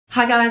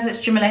Hi guys, it's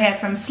Jamila here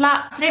from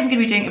Slapp. Today I'm going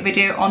to be doing a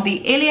video on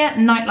the Ilia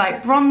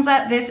Nightlite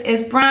Bronzer. This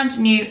is brand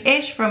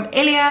new-ish from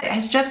Ilia. It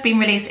has just been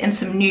released in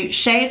some new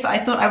shades, so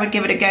I thought I would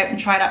give it a go and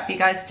try it out for you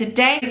guys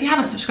today. If you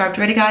haven't subscribed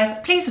already guys,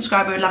 please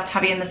subscribe. We would love to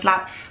have you in the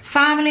Slapp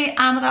family.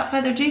 And without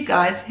further ado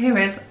guys, here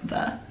is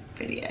the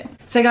video.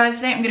 So guys,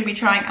 today I'm going to be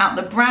trying out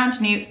the brand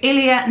new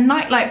Ilia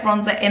Nightlite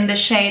Bronzer in the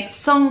shade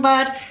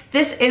Songbird.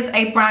 This is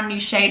a brand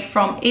new shade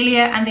from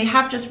Ilia and they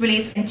have just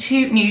released in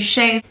 2 new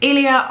shades.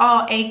 Ilia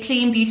are a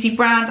clean beauty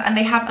brand and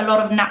they have a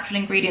lot of natural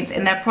ingredients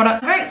in their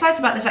products. I'm very excited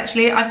about this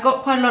actually. I've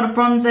got quite a lot of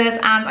bronzers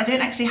and I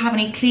don't actually have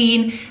any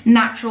clean,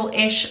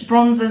 natural-ish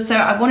bronzers, so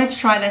I wanted to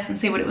try this and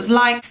see what it was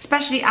like,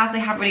 especially as they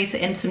have released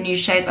it in some new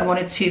shades. I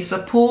wanted to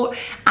support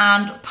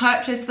and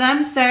purchase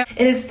them. So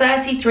it is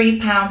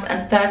 £33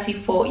 and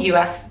 $34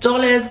 US,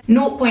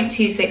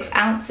 0.26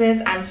 ounces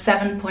and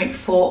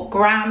 7.4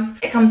 grams.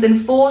 It comes in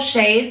 4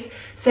 shades.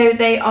 So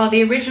they are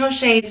the original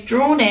shades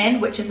Drawn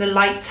In, which is a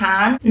light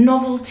tan,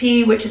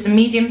 Novelty, which is a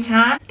medium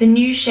tan, the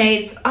new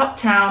shades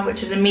Uptown,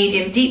 which is a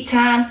medium deep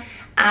tan,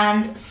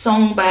 and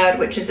Songbird,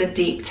 which is a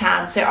deep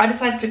tan. So I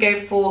decided to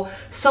go for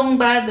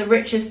Songbird, the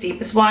richest,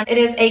 deepest one. It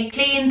is a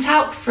clean,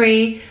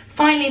 talc-free,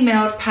 finely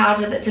milled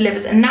powder that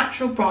delivers a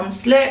natural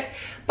bronzed look.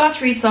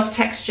 Buttery soft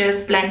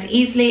textures blend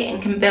easily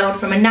and can build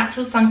from a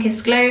natural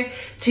sun-kissed glow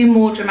to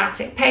more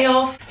dramatic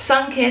payoff.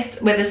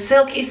 Sun-kissed with a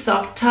silky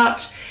soft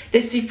touch,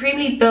 this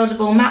supremely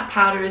buildable matte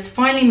powder is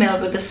finely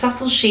milled with a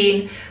subtle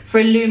sheen for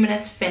a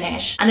luminous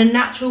finish and a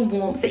natural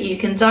warmth that you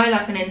can dial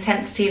up in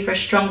intensity for a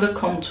stronger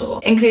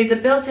contour. Includes a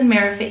built-in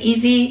mirror for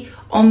easy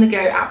on-the-go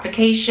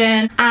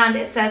application, and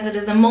it says it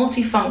is a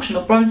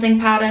multifunctional bronzing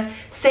powder,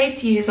 safe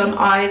to use on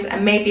eyes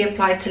and may be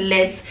applied to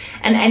lids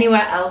and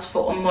anywhere else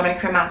for a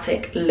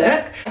monochromatic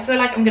look. I feel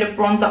like I'm going to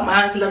bronze up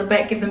my eyes a little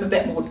bit, give them a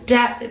bit more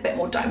depth, a bit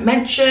more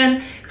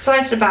dimension.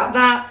 Excited about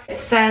that. It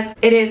says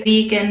it is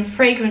vegan,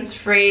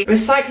 fragrance-free,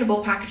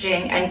 recyclable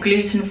packaging and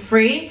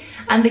gluten-free,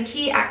 and the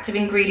key active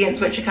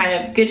ingredients which are kind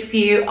of good for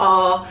you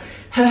are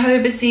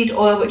jojoba seed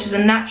oil, which is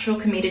a natural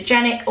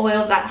comedogenic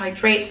oil that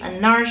hydrates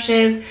and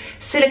nourishes,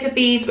 silica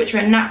beads, which are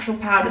a natural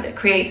powder that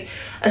creates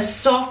a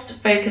soft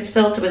focus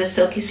filter with a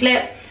silky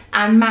slip,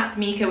 and matte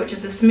mica, which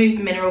is a smooth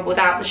mineral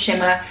without the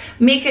shimmer.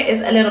 Mica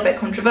is a little bit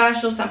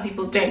controversial. Some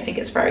people don't think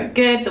it's very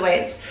good the way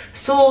it's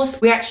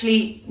sourced. We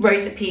actually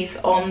wrote a piece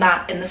on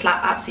that in the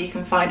Slapp app, so you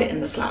can find it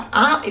in the Slapp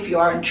app if you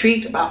are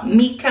intrigued about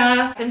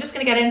mica. So I'm just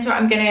going to get into it.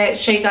 I'm going to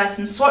show you guys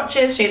some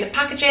swatches, show you the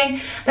packaging,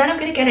 then I'm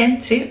going to get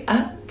into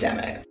a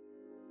demo.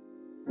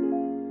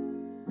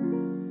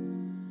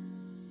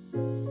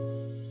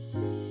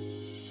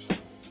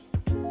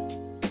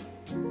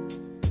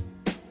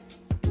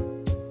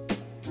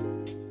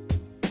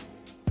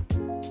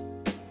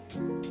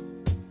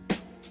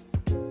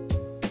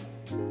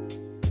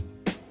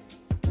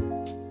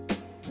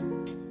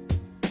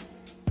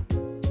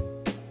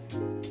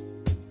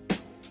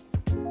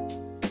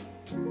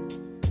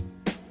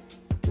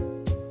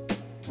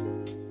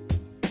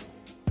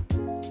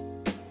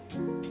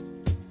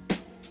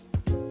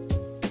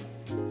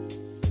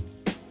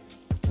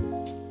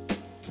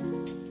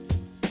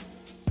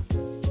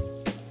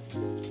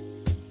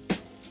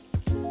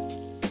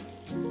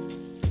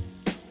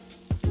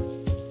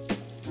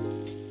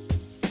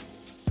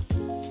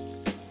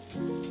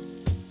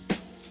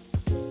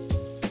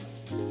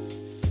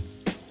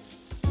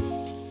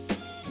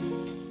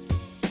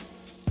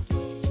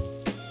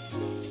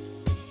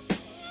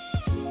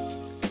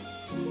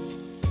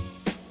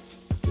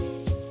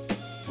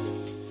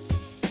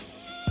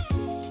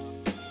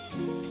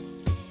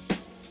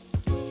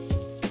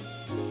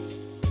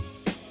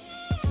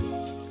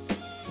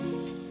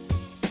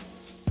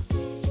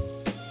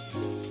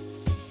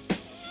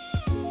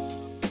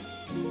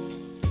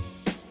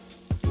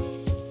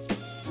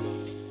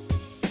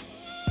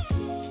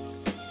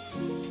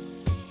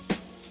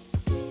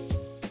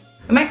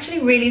 I'm actually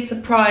really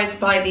surprised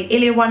by the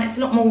Ilia one. It's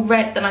a lot more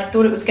red than I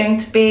thought it was going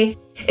to be.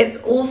 It's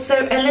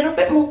also a little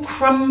bit more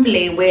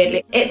crumbly,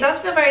 weirdly. It does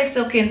feel very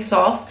silky and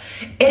soft.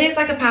 It is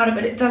like a powder,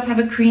 but it does have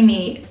a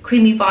creamy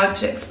vibe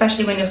to it,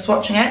 especially when you're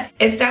swatching it.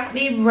 It's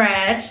definitely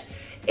red.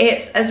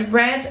 It's as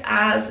red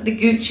as the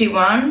Gucci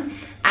one,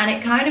 and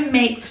it kind of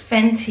makes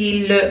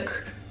Fenty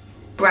look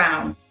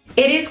brown.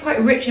 It is quite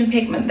rich in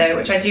pigment though,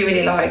 which I do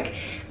really like,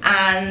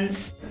 and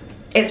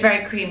it's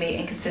very creamy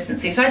in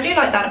consistency, so I do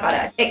like that about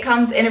it. It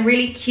comes in a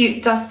really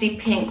cute dusty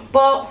pink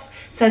box.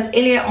 It says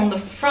Ilia on the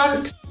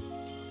front.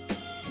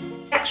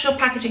 The actual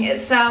packaging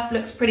itself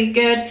looks pretty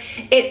good.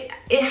 It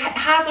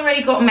has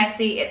already got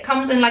messy. It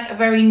comes in like a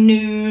very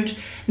nude,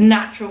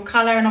 natural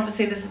color, and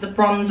obviously this is a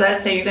bronzer,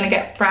 so you're gonna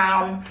get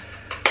brown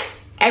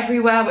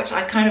everywhere, which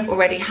I kind of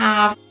already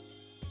have.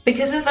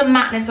 Because of the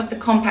mattness of the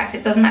compact,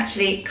 it doesn't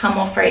actually come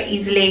off very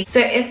easily. So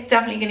it's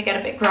definitely going to get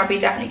a bit grubby,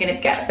 definitely going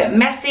to get a bit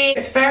messy.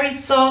 It's very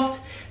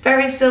soft,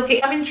 very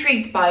silky. I'm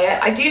intrigued by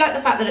it. I do like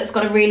the fact that it's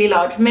got a really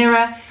large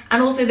mirror,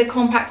 and also the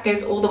compact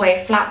goes all the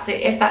way flat, so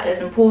if that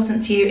is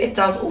important to you, it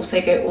does also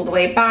go all the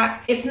way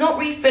back. It's not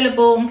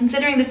refillable, and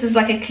considering this is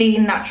like a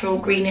clean, natural,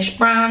 greenish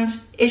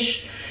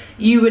brand-ish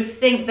You would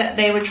think that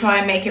they would try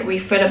and make it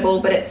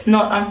refillable, but it's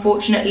not,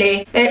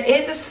 unfortunately. There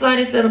is a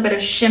slightest little bit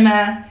of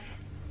shimmer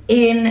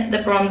in the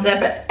bronzer,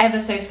 but ever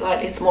so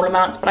slightly small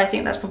amounts, but I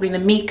think that's probably the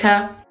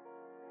mica.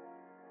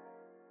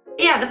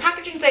 Yeah, the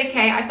packaging's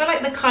okay. I feel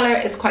like the color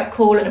is quite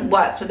cool and it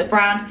works with the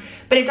brand,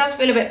 but it does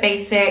feel a bit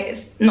basic.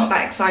 It's not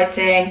that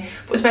exciting,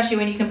 especially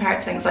when you compare it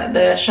to things like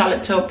the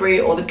Charlotte Tilbury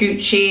or the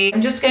Gucci.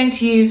 I'm just going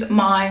to use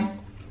my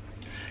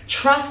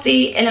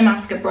trusty Ilia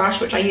brush,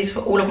 which I use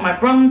for all of my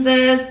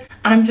bronzers,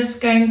 and I'm just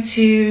going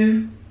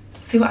to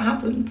see what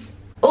happens.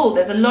 Oh,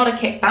 there's a lot of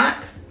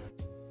kickback.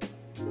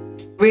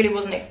 Really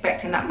wasn't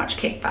expecting that much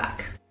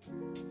kickback.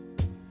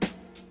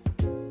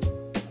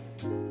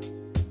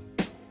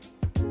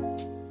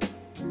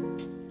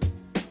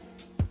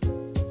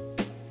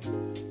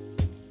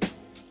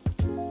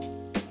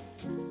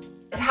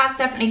 Has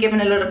definitely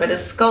given a little bit of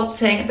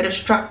sculpting, a bit of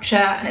structure,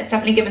 and it's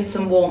definitely given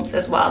some warmth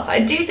as well. So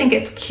I do think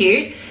it's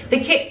cute. The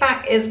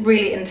kickback is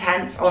really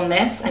intense on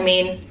this. I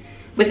mean,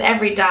 with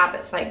every dab,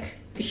 it's like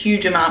a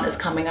huge amount is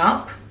coming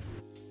up.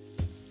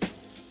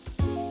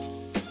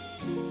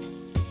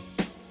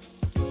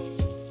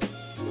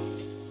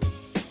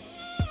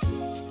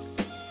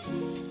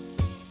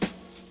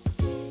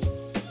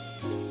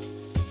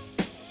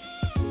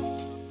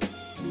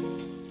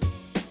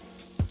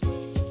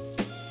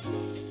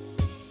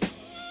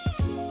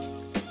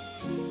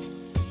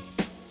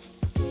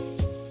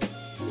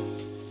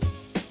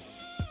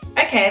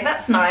 Okay,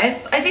 that's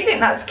nice. I do think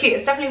that's cute.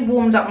 It's definitely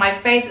warmed up my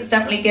face. It's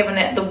definitely given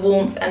it the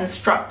warmth and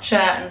structure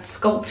and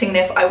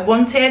sculptingness I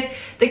wanted.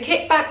 The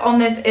kickback on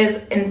this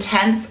is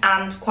intense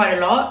and quite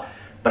a lot,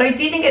 but I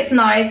do think it's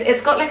nice.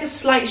 It's got like a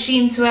slight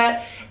sheen to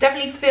it.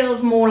 Definitely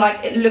feels more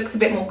like it looks a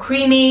bit more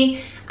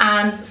creamy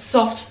and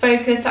soft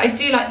focus. So I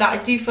do like that. I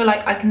do feel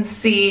like I can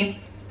see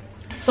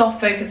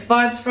soft focus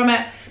vibes from it.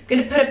 I'm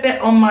gonna put a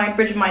bit on my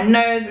bridge of my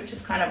nose, which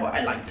is kind of what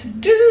I like to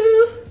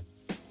do.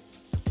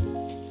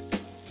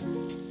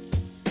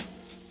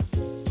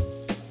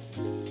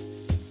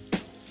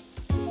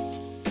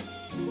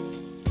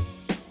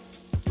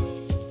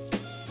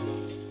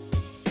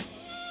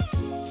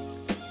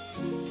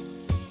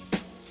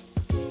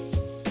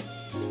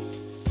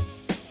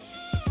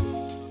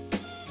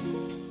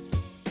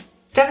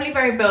 Definitely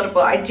very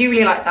buildable. I do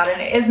really like that, and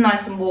it is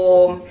nice and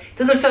warm. It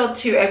doesn't feel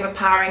too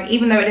overpowering,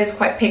 even though it is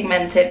quite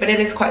pigmented, but it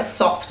is quite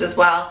soft as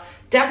well.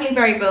 Definitely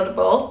very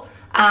buildable,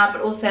 but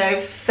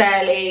also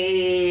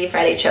fairly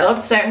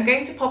chilled. So I'm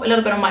going to pop a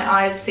little bit on my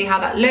eyes to see how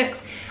that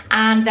looks,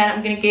 and then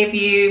I'm going to give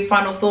you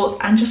final thoughts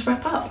and just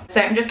wrap up.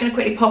 So I'm just going to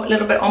quickly pop a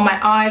little bit on my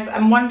eyes.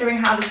 I'm wondering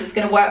how this is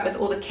going to work with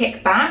all the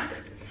kickback.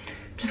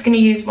 I'm just going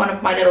to use one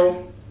of my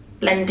little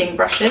blending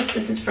brushes.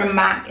 This is from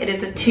MAC. It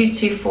is a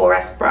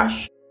 224S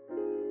brush.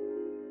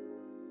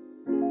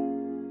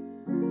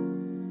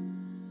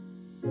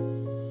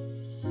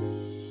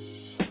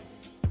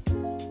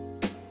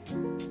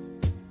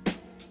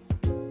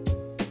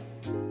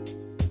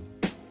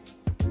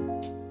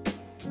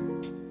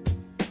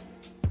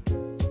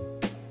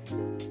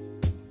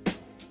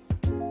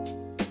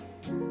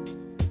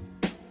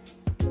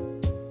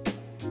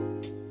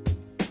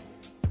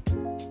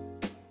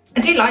 I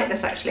do like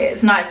this actually.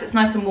 It's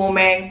nice and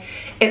warming.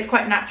 It's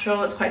quite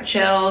natural, it's quite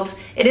chilled.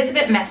 It is a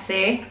bit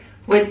messy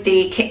with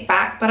the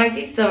kickback, but I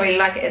do still really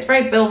like it. It's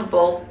very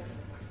buildable,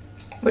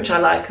 which I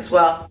like as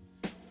well.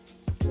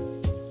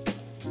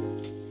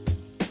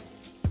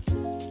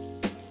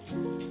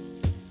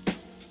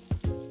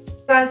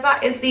 Guys,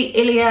 that is the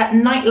Ilia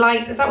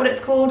Nightlite, is that what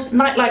it's called?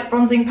 Nightlite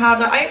Bronzing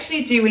Powder. I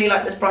actually do really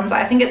like this bronzer.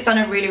 I think it's done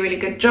a really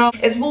good job.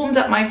 It's warmed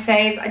up my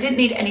face. I didn't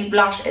need any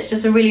blush. It's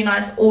just a really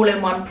nice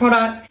all-in-one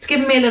product. It's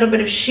given me a little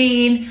bit of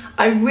sheen.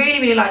 I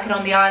really like it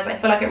on the eyes. I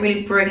feel like it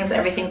really brings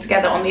everything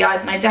together on the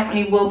eyes, and I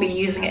definitely will be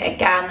using it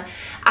again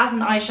as an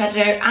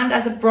eyeshadow and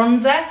as a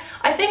bronzer.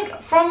 I think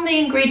from the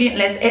ingredient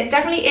list, it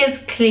definitely is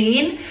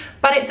clean,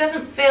 but it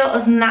doesn't feel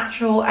as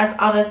natural as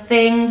other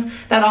things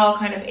that are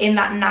kind of in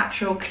that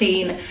natural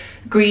clean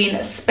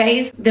green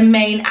space. The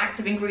main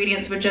active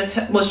ingredients was just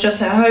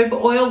jojoba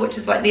oil, which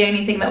is like the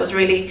only thing that was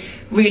really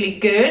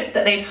good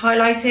that they'd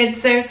highlighted.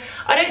 So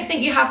I don't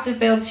think you have to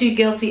feel too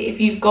guilty if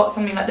you've got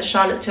something like the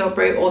Charlotte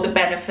Tilbury or the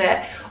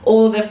Benefit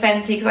or the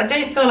Fenty, because I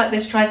don't feel like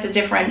this tries to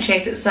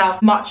differentiate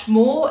itself much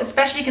more,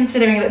 especially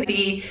considering that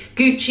the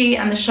Gucci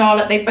and the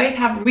Charlotte, they both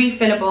have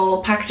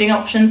refillable packaging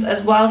options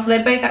as well. So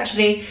they're both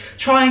actually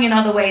trying in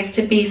other ways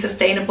to be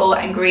sustainable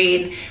and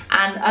green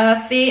and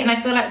earthy, and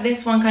I feel like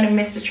this one kind of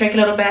missed a trick a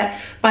little bit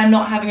by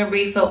not having a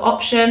refill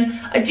option.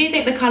 I do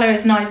think the color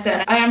is nicer,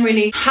 and I am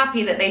really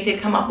happy that they did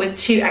come up with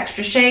 2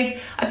 extra shades.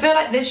 I feel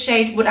like this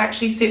shade would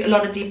actually suit a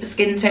lot of deeper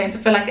skin tones. I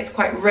feel like it's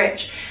quite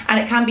rich, and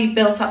it can be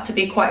built up to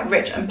be quite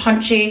rich and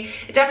punchy.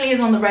 It definitely is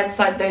on the red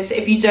side though, so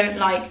if you don't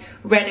like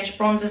reddish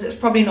bronzers, it's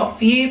probably not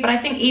for you. But I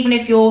think even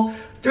if you're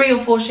 3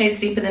 or 4 shades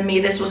deeper than me,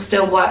 this will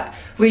still work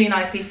really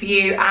nicely for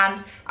you,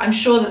 and I'm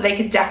sure that they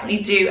could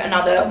definitely do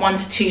another 1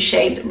 to 2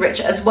 shades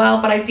richer as well.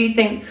 But I do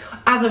think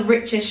as a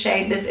richest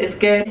shade, this is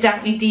good. It's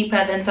definitely deeper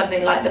than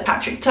something like the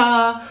Patrick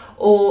Tar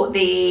or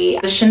the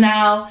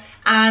Chanel,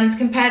 and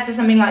compared to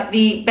something like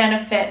the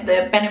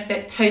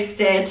Benefit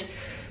Toasted,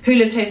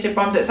 Hoola Toasted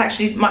Bronzer, it's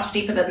actually much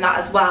deeper than that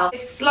as well.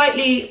 It's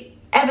slightly,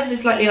 ever so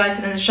slightly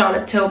lighter than the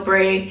Charlotte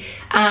Tilbury,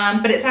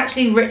 but it's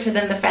actually richer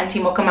than the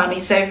Fenty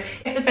Mokomami. So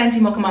if the Fenty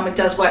Mokomami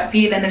does work for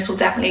you, then this will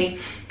definitely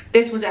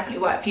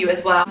work for you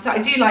as well. So I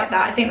do like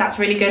that. I think that's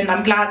really good, and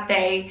I'm glad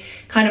they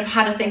kind of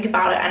had a think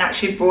about it and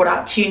actually brought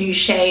out 2 new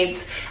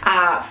shades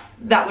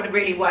that would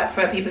really work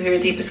for people who are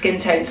deeper skin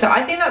tone. So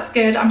I think that's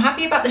good. I'm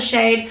happy about the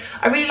shade.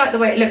 I really like the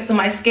way it looks on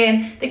my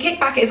skin. The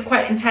kickback is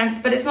quite intense,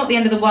 but it's not the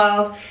end of the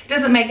world. It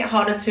doesn't make it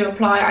harder to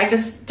apply. I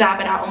just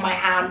dab it out on my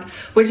hand,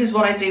 which is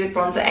what I do with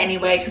bronzer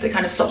anyway, because it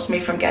kind of stops me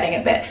from getting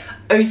a bit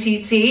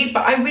OTT.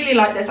 But I really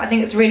like this. I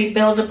think it's really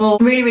buildable,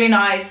 really, really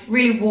nice,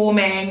 really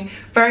warming,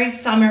 very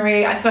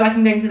summery. I feel like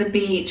I'm going to the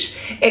beach.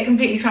 It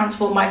completely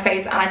transformed my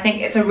face, and I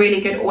think it's a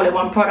really good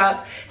all-in-one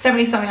product. It's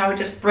definitely something I would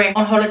just bring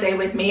on holiday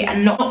with me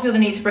and not feel the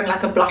need to bring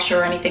like a blusher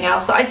or anything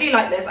else. So I do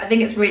like this. I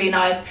think it's really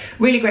nice,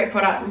 really great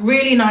product,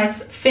 really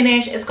nice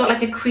finish. It's got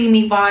like a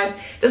creamy vibe.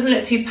 It doesn't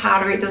look too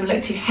powdery, it doesn't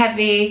look too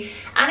heavy,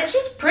 and it's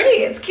just pretty,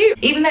 it's cute.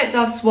 Even though it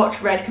does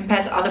swatch red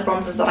compared to other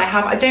bronzers that I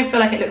have, I don't feel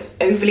like it looks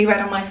overly red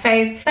on my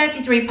face.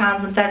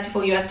 £33 and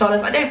 $34 US.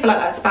 I don't feel like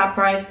that's a bad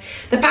price.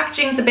 The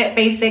packaging's a bit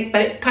basic,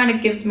 but it kind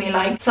of gives me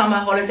like summer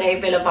holiday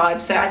villa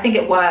vibes, so I think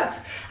it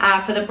works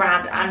for the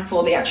brand and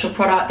for the actual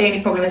product. The only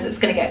problem is it's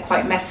going to get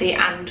quite messy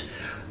and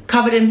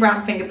covered in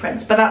brown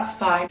fingerprints, but that's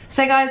fine.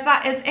 So guys,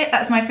 that is it.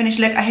 That's my finished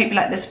look. I hope you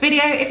liked this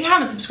video. If you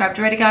haven't subscribed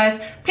already, guys,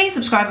 please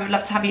subscribe. We'd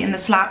love to have you in the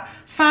Slapp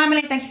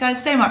family. Thank you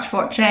guys so much for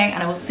watching,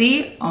 and I will see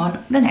you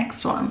on the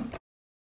next one.